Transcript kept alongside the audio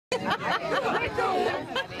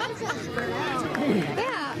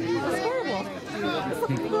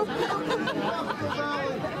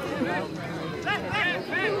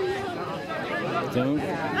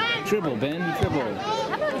Dribble, Ben, dribble.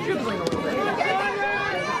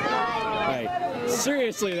 Alright,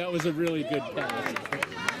 seriously, that was a really good pass.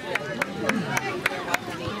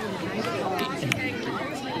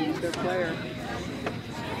 Their player.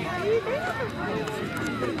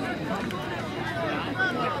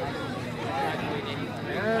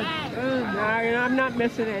 No, I'm not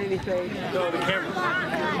missing anything. No, the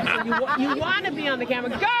camera. You want to be on the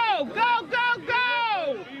camera. Go! Go! Go!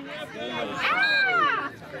 Go! Ah!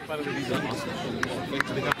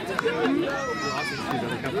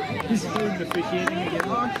 He's officiating again.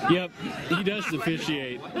 Yep, he does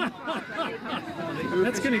officiate.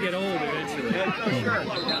 That's going to get old eventually.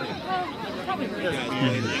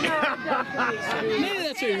 Maybe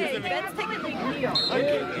that's what That's technically Leo.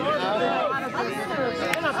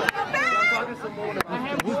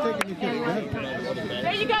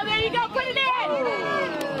 There you go, put it in!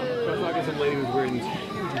 I thought some lady was wearing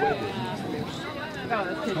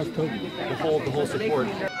the whole support.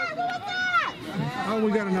 Oh,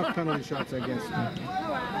 we got enough penalty shots, I guess. Come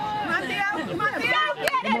on, Theo. Come on, Theo. Go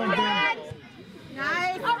get it, Ben.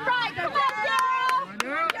 Nice. All right, come on, Theo.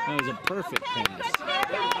 That was a perfect pass. Go,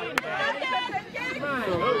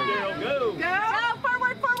 Daryl, go. Go.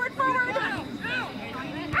 Forward, forward, forward.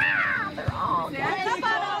 Ah, they're all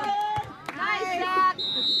nice, Zach.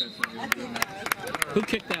 Who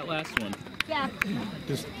kicked that last one? Yeah.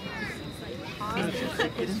 Just Do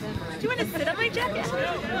you want to sit on my jacket? What?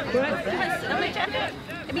 Do you want to sit on my jacket?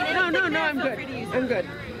 I mean, No, I'm good. I'm good.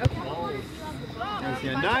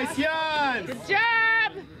 Okay. Nice, Jan! Good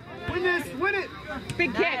job! Win this, win it!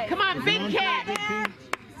 Big kick. Come on, big kick.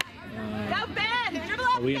 Go, Ben. Dribble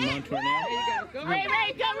up, Are we in Ben. Montour now? There you go. Go, Ray,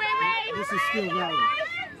 Ray. Go, Ray, Ray. this is still valid.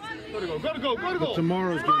 Go to go. But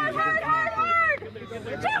tomorrow's game is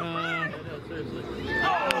against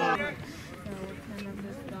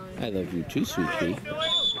I love you too, sweet pea.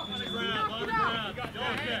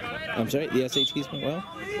 I'm sorry, the SATs went well?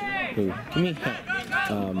 Ooh, give me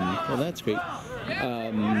well, that's great.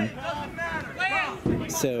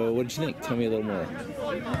 So, what did you think? Tell me a little more.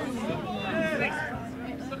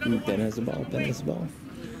 Ben has the ball.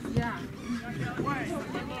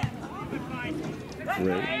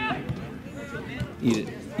 Great.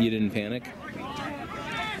 You didn't panic?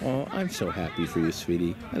 Oh, I'm so happy for you,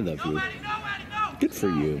 sweetie. I love you. Good for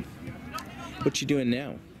you. What you doing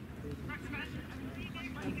now?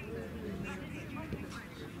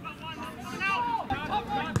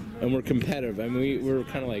 And we're competitive. I mean, we're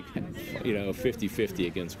kind of like, 50-50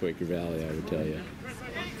 against Quaker Valley, I would tell you.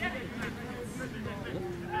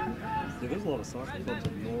 Yeah, there's a lot of soccer clubs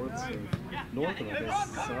up north, so north of us,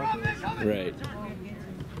 soccer. Right.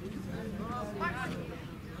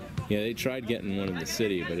 Yeah, they tried getting one in the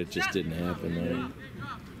city, but it just didn't happen, right?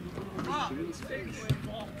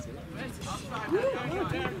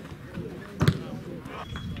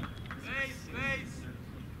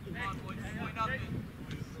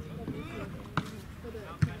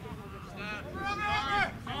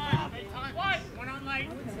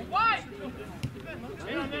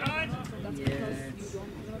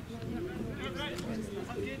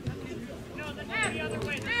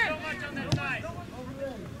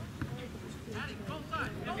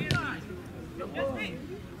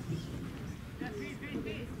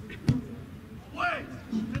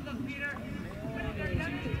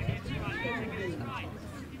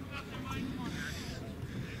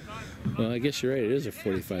 Well, I guess you're right. It is a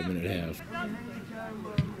 45-minute half.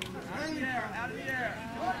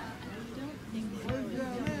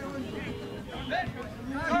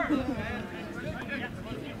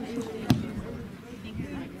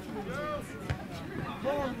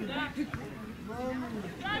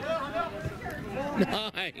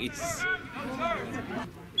 Nice.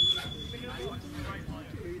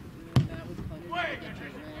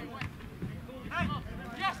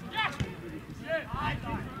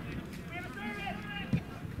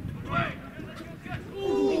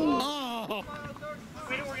 Oh.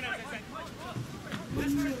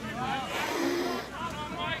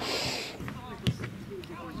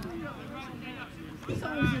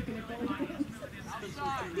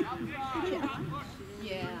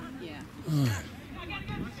 Yeah.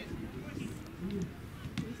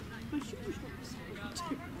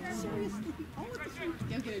 Seriously,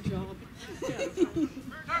 go get a job. Well,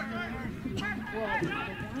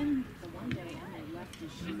 the one day Emily left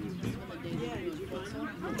his shoes was one of the days we were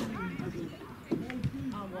doing foot soap.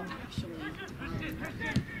 Well, actually,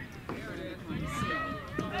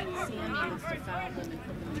 Sammy must have found them and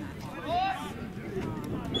put them in that office.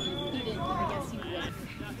 He didn't, I guess he wasn't.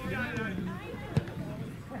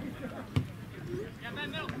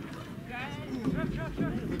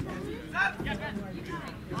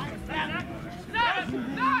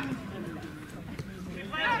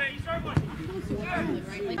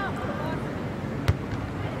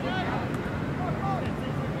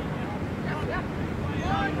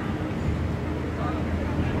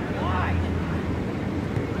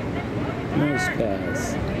 Nice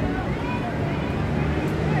pass.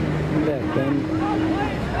 Come back, Ben.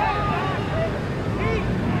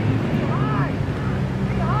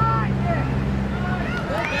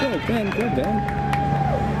 Go, Ben. Go, Ben.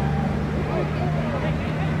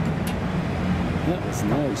 That was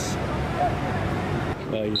nice.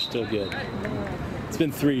 Oh, you're still good. It's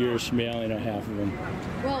been 3 years for me. I only know half of them.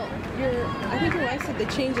 Well, I think your wife said they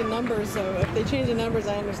change the numbers, so if they change the numbers,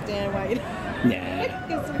 I understand why you Nah.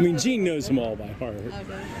 I mean, Gene knows them all by heart. Okay, that's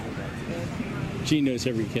good. Gene knows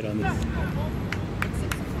every kid on this.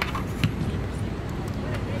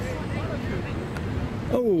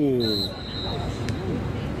 Oh.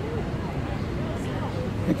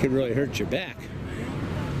 That could really hurt your back.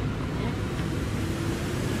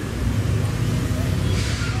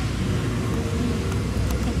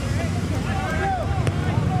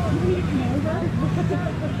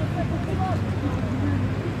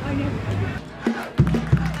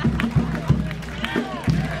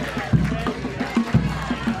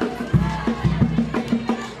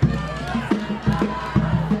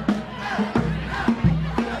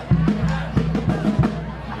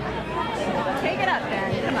 Take it up,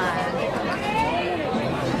 Ben. Come on.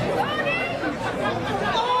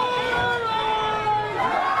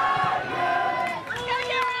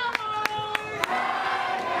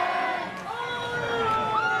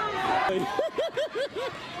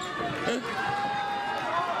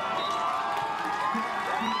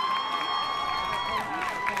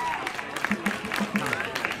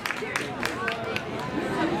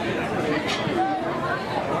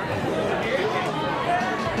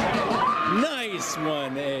 Nice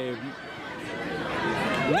one, Abe.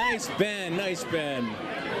 Nice Ben, nice Ben.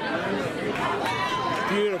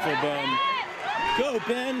 Beautiful, Ben. Go,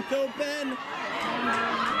 Ben, go, Ben.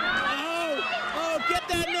 Oh, get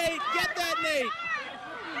that